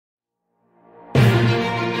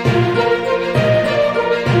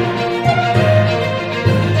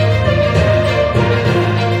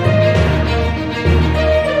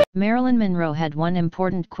Marilyn Monroe had one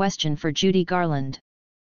important question for Judy Garland.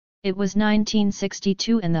 It was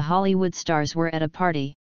 1962 and the Hollywood stars were at a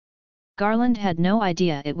party. Garland had no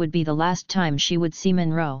idea it would be the last time she would see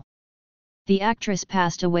Monroe. The actress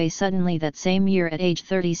passed away suddenly that same year at age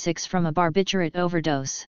 36 from a barbiturate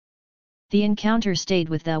overdose. The encounter stayed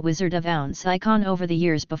with the Wizard of Oz icon over the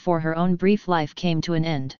years before her own brief life came to an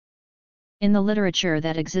end. In the literature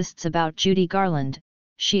that exists about Judy Garland,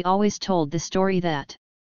 she always told the story that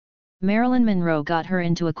Marilyn Monroe got her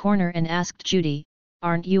into a corner and asked Judy,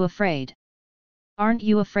 "Aren't you afraid? Aren't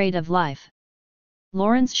you afraid of life?"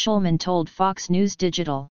 Lawrence Shulman told Fox News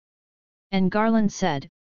Digital. And Garland said,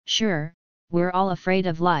 "Sure, we're all afraid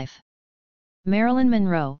of life." Marilyn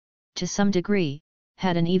Monroe, to some degree,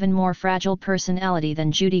 had an even more fragile personality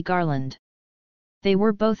than Judy Garland. They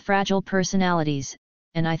were both fragile personalities,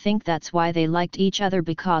 and I think that's why they liked each other,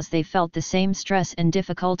 because they felt the same stress and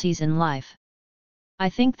difficulties in life. I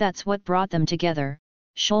think that's what brought them together,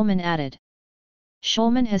 Shulman added.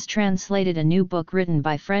 Shulman has translated a new book written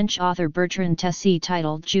by French author Bertrand Tessy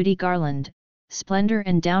titled Judy Garland, Splendor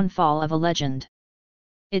and Downfall of a Legend.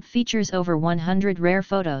 It features over 100 rare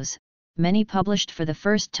photos, many published for the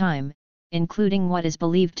first time, including what is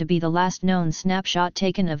believed to be the last known snapshot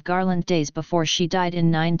taken of Garland days before she died in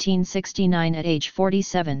 1969 at age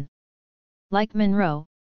 47. Like Monroe,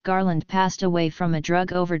 Garland passed away from a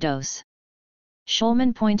drug overdose.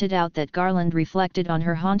 Shulman pointed out that Garland reflected on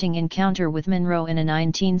her haunting encounter with Monroe in a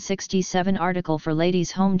 1967 article for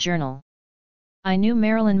Ladies' Home Journal. "I knew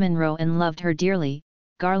Marilyn Monroe and loved her dearly,"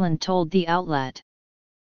 Garland told the outlet.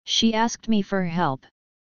 "She asked me for help.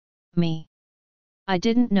 I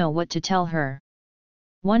didn't know what to tell her.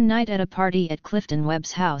 One night at a party at Clifton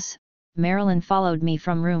Webb's house, Marilyn followed me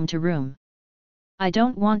from room to room. 'I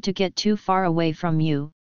don't want to get too far away from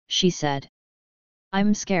you,' she said.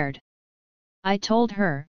 'I'm scared.' I told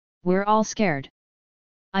her, 'We're all scared.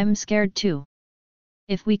 I'm scared too.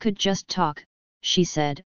 If we could just talk,' she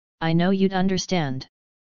said, 'I know you'd understand.'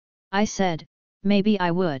 I said, 'Maybe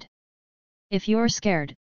I would. If you're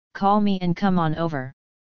scared, call me and come on over.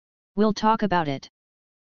 We'll talk about it.'"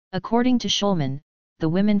 According to Shulman, the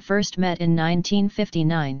women first met in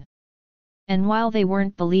 1959. And while they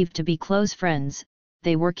weren't believed to be close friends,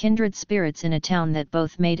 they were kindred spirits in a town that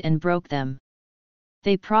both made and broke them.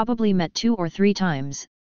 "They probably met 2 or 3 times,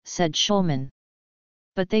 said Shulman.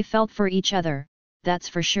 "But they felt for each other, that's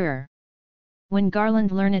for sure." When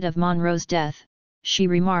Garland learned of Monroe's death, she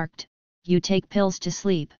remarked, "You take pills to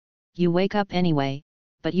sleep, you wake up anyway,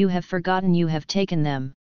 but you have forgotten you have taken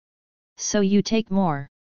them. So you take more."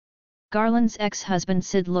 Garland's ex-husband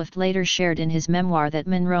Sid Luft later shared in his memoir that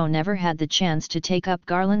Monroe never had the chance to take up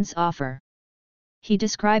Garland's offer. He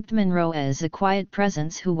described Monroe as a quiet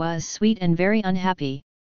presence who was sweet and very unhappy.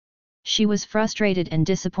 "She was frustrated and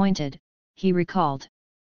disappointed," he recalled.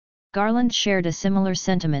 Garland shared a similar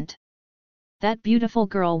sentiment. "That beautiful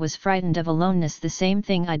girl was frightened of aloneness, the same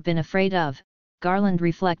thing I'd been afraid of," Garland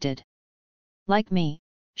reflected. "Like me,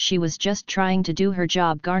 she was just trying to do her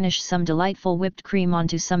job, garnish some delightful whipped cream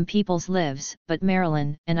onto some people's lives, but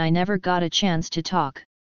Marilyn and I never got a chance to talk.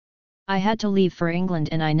 I had to leave for England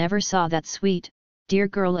and I never saw that sweet, dear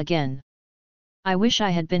girl again. I wish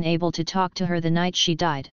I had been able to talk to her the night she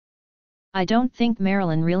died. I don't think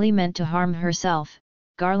Marilyn really meant to harm herself,"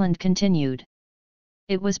 Garland continued.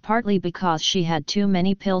 "It was partly because she had too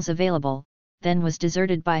many pills available, then was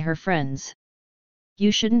deserted by her friends.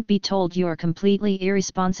 You shouldn't be told you're completely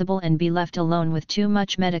irresponsible and be left alone with too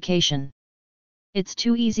much medication. It's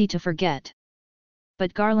too easy to forget."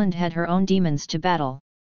 But Garland had her own demons to battle.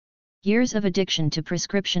 Years of addiction to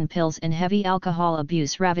prescription pills and heavy alcohol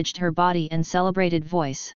abuse ravaged her body and celebrated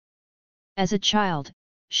voice. As a child,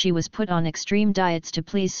 she was put on extreme diets to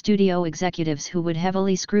please studio executives who would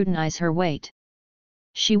heavily scrutinize her weight.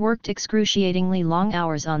 She worked excruciatingly long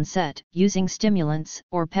hours on set, using stimulants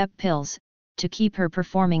or pep pills to keep her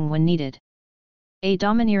performing when needed. A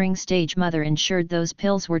domineering stage mother ensured those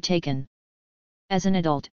pills were taken. As an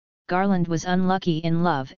adult, Garland was unlucky in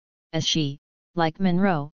love, as she, like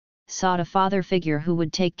Monroe, sought a father figure who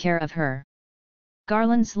would take care of her.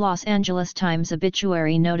 Garland's Los Angeles Times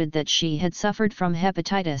obituary noted that she had suffered from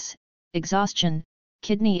hepatitis, exhaustion,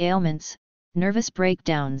 kidney ailments, nervous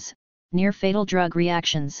breakdowns, near-fatal drug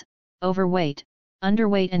reactions, overweight,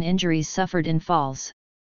 underweight and injuries suffered in falls.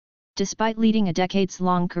 Despite leading a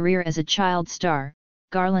decades-long career as a child star,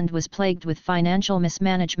 Garland was plagued with financial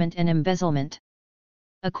mismanagement and embezzlement.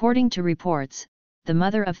 According to reports, the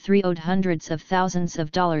mother of 3 owed hundreds of thousands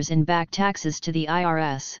of dollars in back taxes to the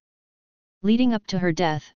IRS. Leading up to her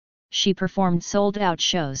death, she performed sold-out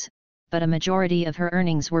shows, but a majority of her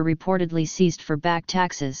earnings were reportedly seized for back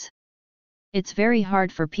taxes. It's very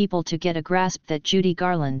hard for people to get a grasp that Judy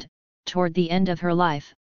Garland, toward the end of her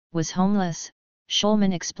life, was homeless,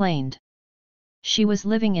 Shulman explained. She was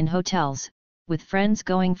living in hotels, with friends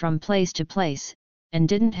going from place to place, and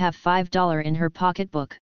didn't have $5 in her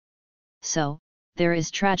pocketbook. So, there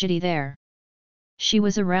is tragedy there. She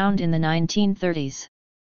was around in the 1930s.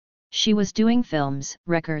 She was doing films,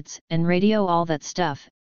 records, and radio, all that stuff,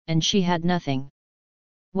 and she had nothing.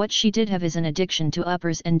 What she did have is an addiction to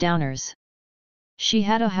uppers and downers. She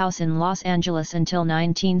had a house in Los Angeles until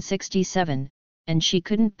 1967, and she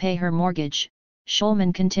couldn't pay her mortgage,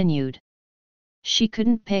 Shulman continued. She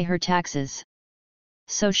couldn't pay her taxes.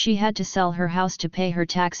 So she had to sell her house to pay her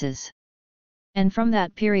taxes. And from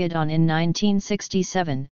that period on in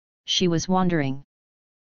 1967, she was wandering.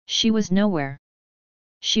 She was nowhere.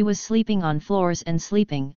 She was sleeping on floors and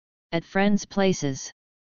sleeping at friends' places.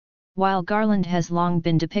 While Garland has long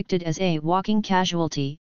been depicted as a walking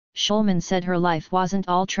casualty, Shulman said her life wasn't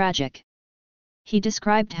all tragic. He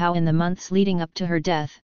described how in the months leading up to her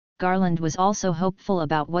death, Garland was also hopeful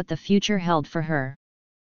about what the future held for her.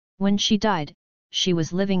 When she died, she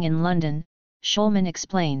was living in London, Shulman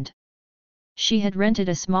explained. She had rented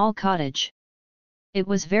a small cottage. It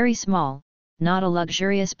was very small, not a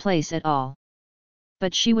luxurious place at all.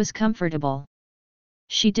 But she was comfortable.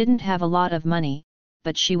 She didn't have a lot of money,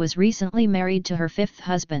 but she was recently married to her fifth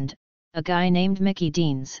husband, a guy named Mickey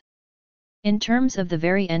Deans. In terms of the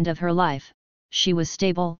very end of her life, she was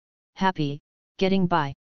stable, happy, getting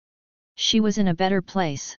by. She was in a better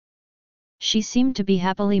place. She seemed to be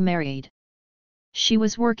happily married. She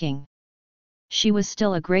was working. She was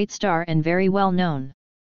still a great star and very well known.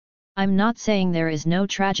 I'm not saying there is no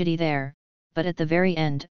tragedy there, but at the very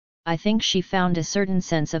end, I think she found a certain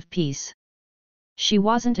sense of peace. She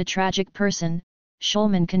wasn't a tragic person,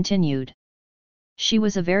 Shulman continued. She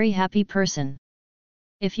was a very happy person.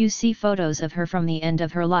 If you see photos of her from the end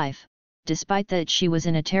of her life, despite that she was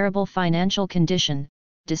in a terrible financial condition,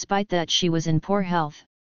 despite that she was in poor health,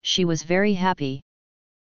 she was very happy.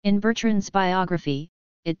 In Bertrand's biography,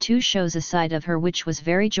 it too shows a side of her which was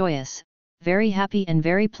very joyous, very happy and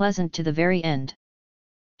very pleasant to the very end.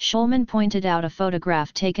 Shulman pointed out a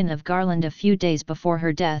photograph taken of Garland a few days before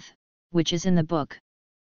her death, which is in the book.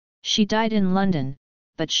 She died in London,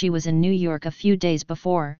 but she was in New York a few days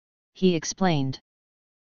before, he explained.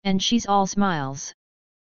 And she's all smiles.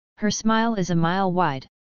 Her smile is a mile wide.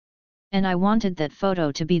 And I wanted that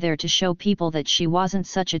photo to be there to show people that she wasn't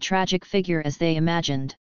such a tragic figure as they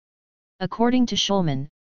imagined. According to Shulman,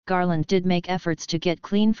 Garland did make efforts to get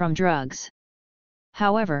clean from drugs.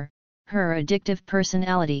 However, her addictive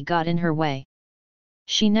personality got in her way.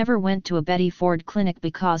 She never went to a Betty Ford clinic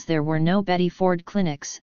because there were no Betty Ford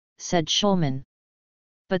clinics, said Shulman.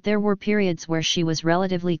 But there were periods where she was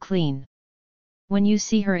relatively clean. When you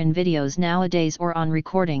see her in videos nowadays or on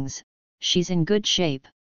recordings, she's in good shape.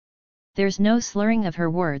 There's no slurring of her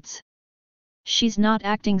words. She's not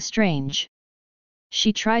acting strange.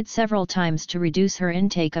 She tried several times to reduce her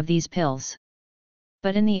intake of these pills.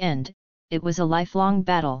 But in the end, it was a lifelong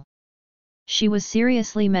battle. She was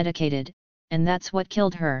seriously medicated, and that's what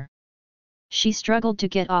killed her. She struggled to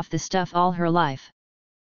get off the stuff all her life.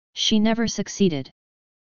 She never succeeded.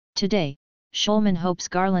 Today, Shulman hopes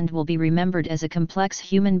Garland will be remembered as a complex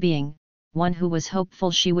human being, one who was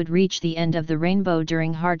hopeful she would reach the end of the rainbow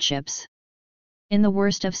during hardships. In the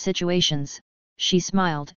worst of situations, she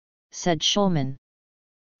smiled, said Shulman.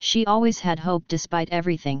 She always had hope despite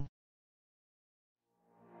everything.